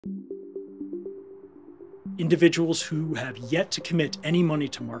Individuals who have yet to commit any money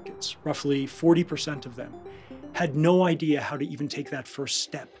to markets, roughly 40% of them, had no idea how to even take that first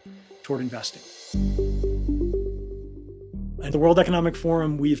step toward investing. At the World Economic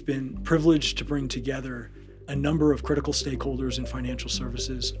Forum, we've been privileged to bring together a number of critical stakeholders in financial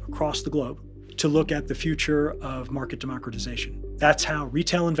services across the globe to look at the future of market democratization. That's how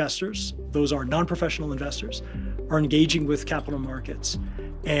retail investors, those are non-professional investors, are engaging with capital markets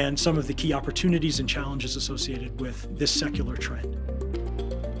and some of the key opportunities and challenges associated with this secular trend.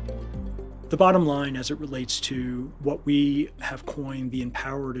 The bottom line as it relates to what we have coined the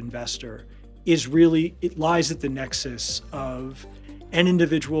empowered investor is really, it lies at the nexus of an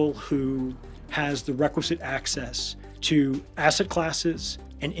individual who has the requisite access to asset classes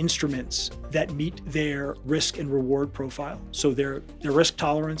and instruments that meet their risk and reward profile, so their risk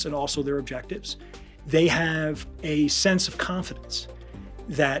tolerance and also their objectives. They have a sense of confidence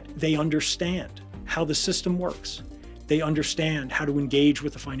that they understand how the system works. They understand how to engage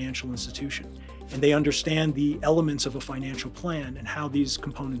with a financial institution, and they understand the elements of a financial plan and how these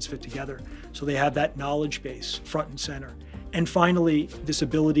components fit together. So they have that knowledge base front and center. And finally, this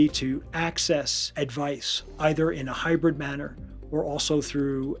ability to access advice, either in a hybrid manner or also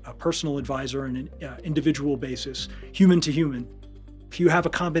through a personal advisor on an individual basis, human to human. If you have a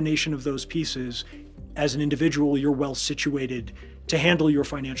combination of those pieces, as an individual, you're well situated to handle your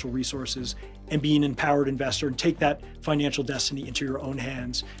financial resources and be an empowered investor and take that financial destiny into your own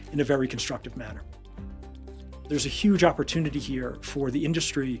hands in a very constructive manner. There's a huge opportunity here for the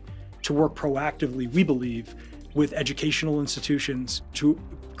industry to work proactively, we believe, with educational institutions to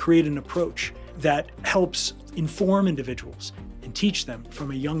create an approach that helps inform individuals and teach them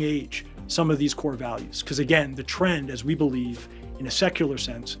from a young age some of these core values. Because again, the trend, as we believe, in a secular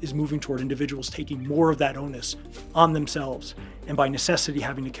sense, is moving toward individuals taking more of that onus on themselves and by necessity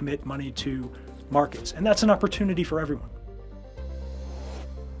having to commit money to markets. And that's an opportunity for everyone.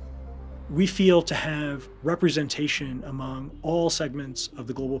 We feel to have representation among all segments of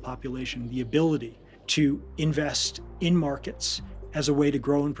the global population, the ability to invest in markets as a way to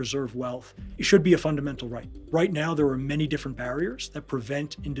grow and preserve wealth, it should be a fundamental right. Right now, there are many different barriers that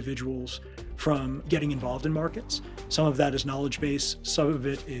prevent individuals from getting involved in markets. Some of that is knowledge-based, some of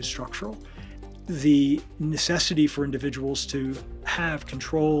it is structural. The necessity for individuals to have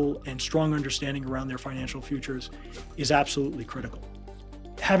control and strong understanding around their financial futures is absolutely critical.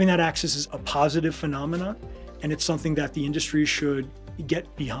 Having that access is a positive phenomenon, and it's something that the industry should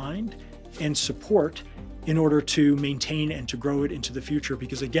get behind and support in order to maintain and to grow it into the future,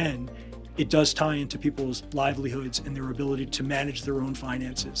 because again, it does tie into people's livelihoods and their ability to manage their own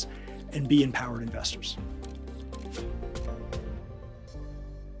finances and be empowered investors.